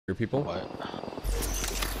Your people? What?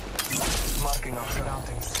 Marking our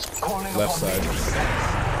surroundings. Calling Left upon side.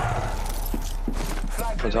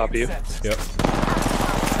 Flag On top of you. set. Yep.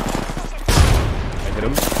 I hit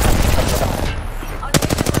him.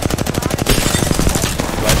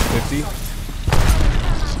 Left 50.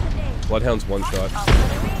 Bloodhound's one shot.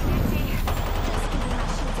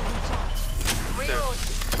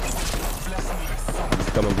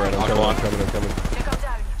 Coming, Brad. I'm coming.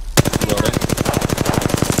 Loading.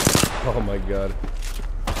 Oh my god.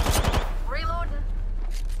 Reloading.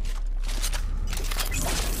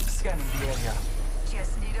 Scanning the area.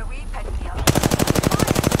 Just need a wee pick me up.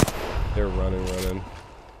 They're running.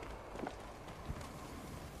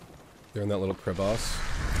 They're in that little crevasse.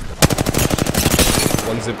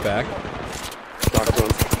 One zip back. Knocked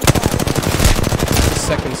one.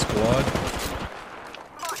 Second squad.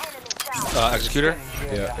 Executor?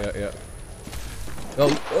 Yeah. Oh,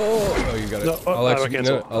 you got it. No, I'll execute.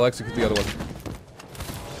 No, I'll execute the other one.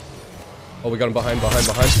 Oh, we got him behind. Where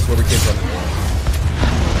we came from.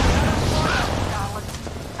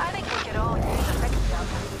 I think we could all use a pick me up.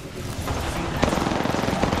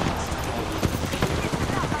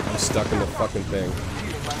 I'm stuck in the fucking thing.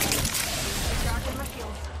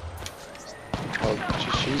 Oh,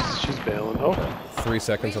 she's bailing. Oh, 3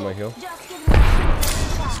 seconds on my heel.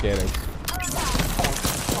 Scanning.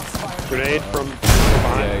 grenade from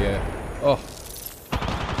behind. Yeah. Oh,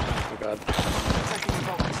 Oh god.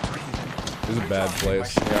 this is a bad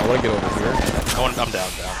place. Yeah, I want to get over here. I'm down.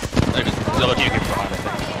 I just look, you get behind, I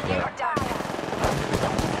think. Yeah.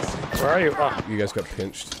 Where are you? Oh, You guys got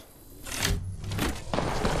pinched.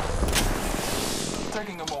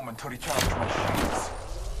 Taking a moment to recharge my shields.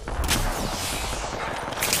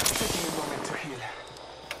 Taking a moment to heal.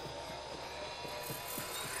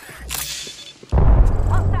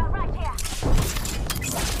 Hostile right here.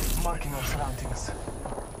 Marking our surroundings.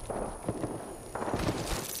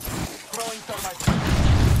 Throwing thermite.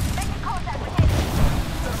 Making contact with him.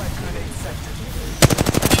 Thermite grenade set.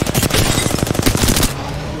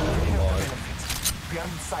 We are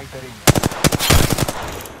inside the ring.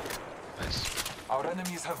 Nice. Our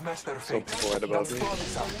enemies have met their so fate. bored about me. Now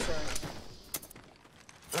this out.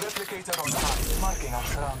 The replicator on high, marking our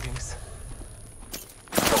surroundings.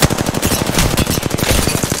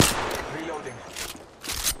 Reloading.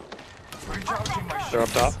 Recharging my They're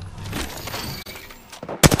up top.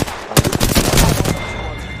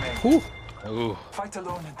 Whew. Ooh. Fight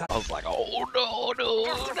alone and die. I was like, oh no.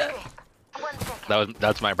 One second.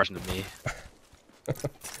 That's my impression of me. I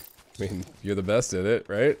mean, you're the best at it,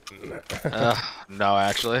 right? No,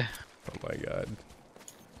 actually. Oh my god.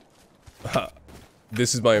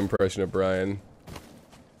 This is my impression of Brian.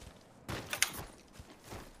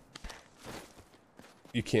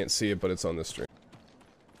 You can't see it, but it's on the stream.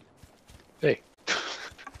 Hey.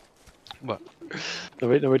 What?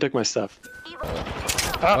 Nobody took my stuff.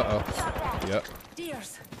 Uh-oh. Yep.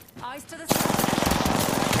 Deers. Eyes to the side.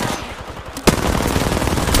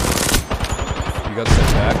 You got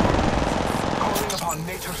sent back. Calling upon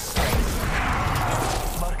nature's strength.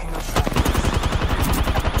 Marking our surroundings.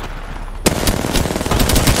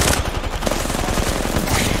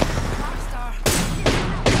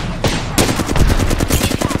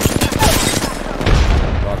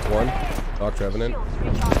 Locked one. Locked Revenant.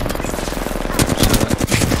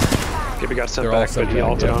 Gibby got sent They're all back, sent but he back.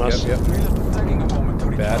 ulted on us. Yep. Taking a moment to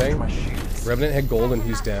recharge Batting. my shields. Revenant had gold and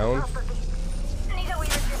he's down. Need a wee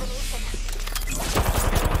rejuvenation.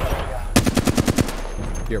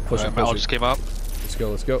 Here, push it, Mal push just it. came up.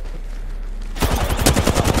 Let's go.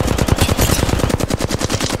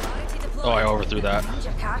 Oh, I overthrew that.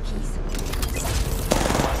 Ninja khakis.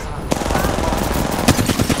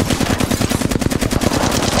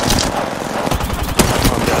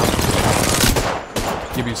 I'm down.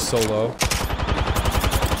 Gibby's so low.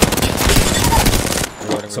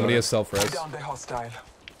 Somebody has self-res. Down the hostile.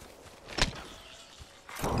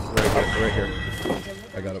 Right here.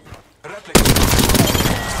 I got him. Replicator.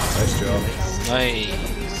 Nice job. Nice.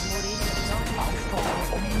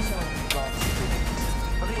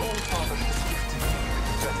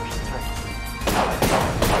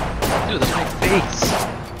 Dude, that's my face.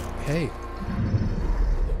 Hey.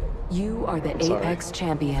 You are the Sorry. Apex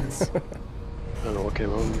champions. I don't know what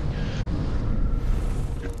came on.